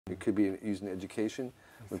It could be used in education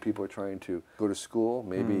when people are trying to go to school,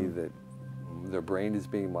 maybe that their brain is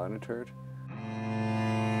being monitored.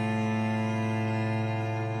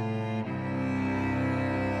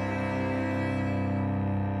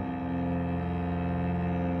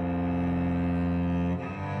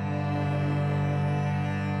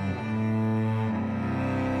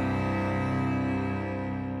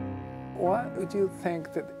 What would you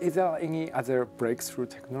think that is there any other breakthrough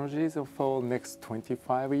technologies for next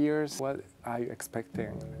 25 years? What are you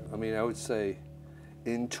expecting? I mean, I would say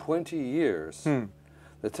in 20 years,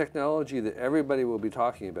 the technology that everybody will be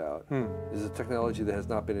talking about is a technology that has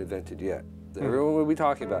not been invented yet. That everyone will be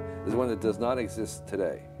talking about is one that does not exist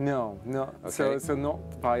today. No. Okay. So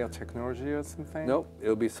not biotechnology or something? Nope,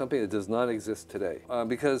 it'll be something that does not exist today.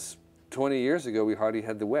 Because 20 years ago, we hardly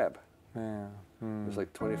had the web. Yeah. It was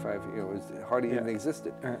like 25, it hardly even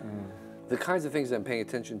existed. The kinds of things I'm paying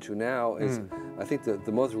attention to now is, I think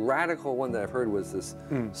the most radical one that I've heard was this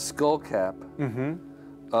skull cap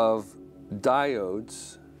of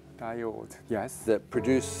diodes Yes. that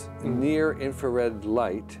produce near infrared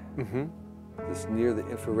light, this near the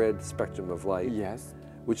infrared spectrum of light, Yes.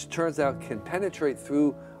 which turns out can penetrate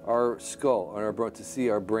through our skull and our brain to see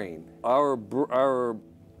our brain. Our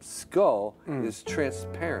skull is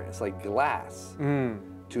transparent. It's like glass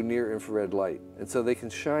to near infrared light. And so they can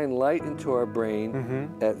shine light into our brain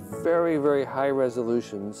at very, very high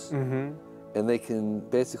resolutions, and they can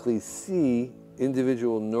basically see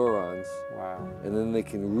individual neurons, and then they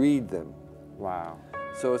can read them. Wow.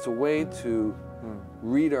 So it's a way to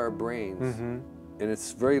read our brains, and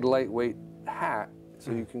it's very lightweight hat, so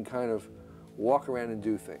you can kind of walk around and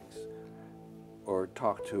do things. Or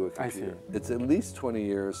talk to a computer. It's at least 20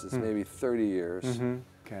 years, it's maybe 30 years.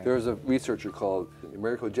 Okay. There's a researcher called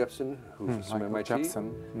Michael Jepson, who's from MIT,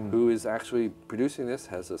 who is actually producing this,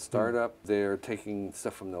 has a startup. They're taking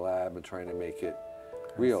stuff from the lab and trying to make it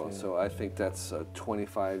real. So I think that's a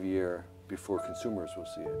 25-year before consumers will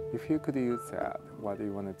see it. If you could use that, what do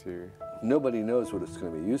you want to do? Nobody knows what it's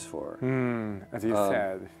going to be used for. As you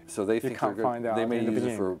said, so they think they may use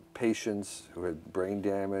it for patients who had brain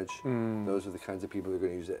damage. Those are the kinds of people who are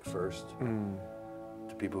going to use it first.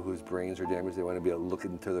 To people whose brains are damaged, they want to be able to look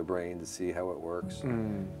into their brain to see how it works.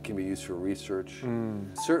 It can be used for research.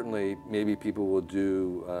 Certainly, maybe people will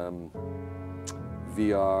do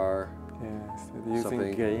VR,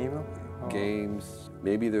 using games.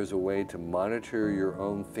 Maybe there's a way to monitor your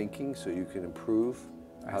own thinking so you can improve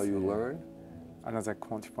how you learn. Another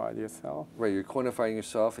quantified yourself. Right, you're quantifying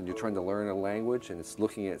yourself and you're trying to learn a language, and it's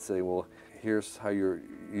looking at saying, well, here's how you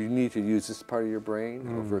need to use this part of your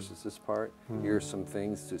brain versus this part. Here's some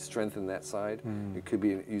things to strengthen that side. It could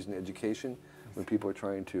be used in education when people are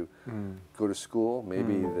trying to go to school,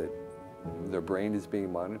 maybe that their brain is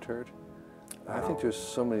being monitored. I think there's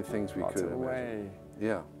so many things we could imagine.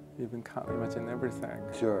 Yeah. Even can't imagine everything.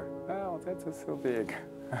 Sure. Wow, that's so big.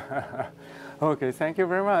 Okay, thank you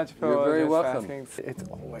very much for You're very welcome. asking. It's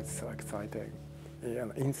always so exciting.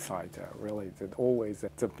 An insider, really, that always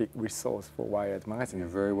the big resource for Wired magazine. You're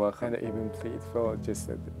very welcome. And even please for just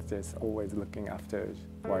always looking after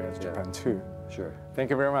Wired Japan too. Sure.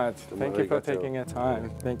 Thank you very much. Thank you for taking your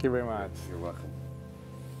time. Thank you very much. You're welcome.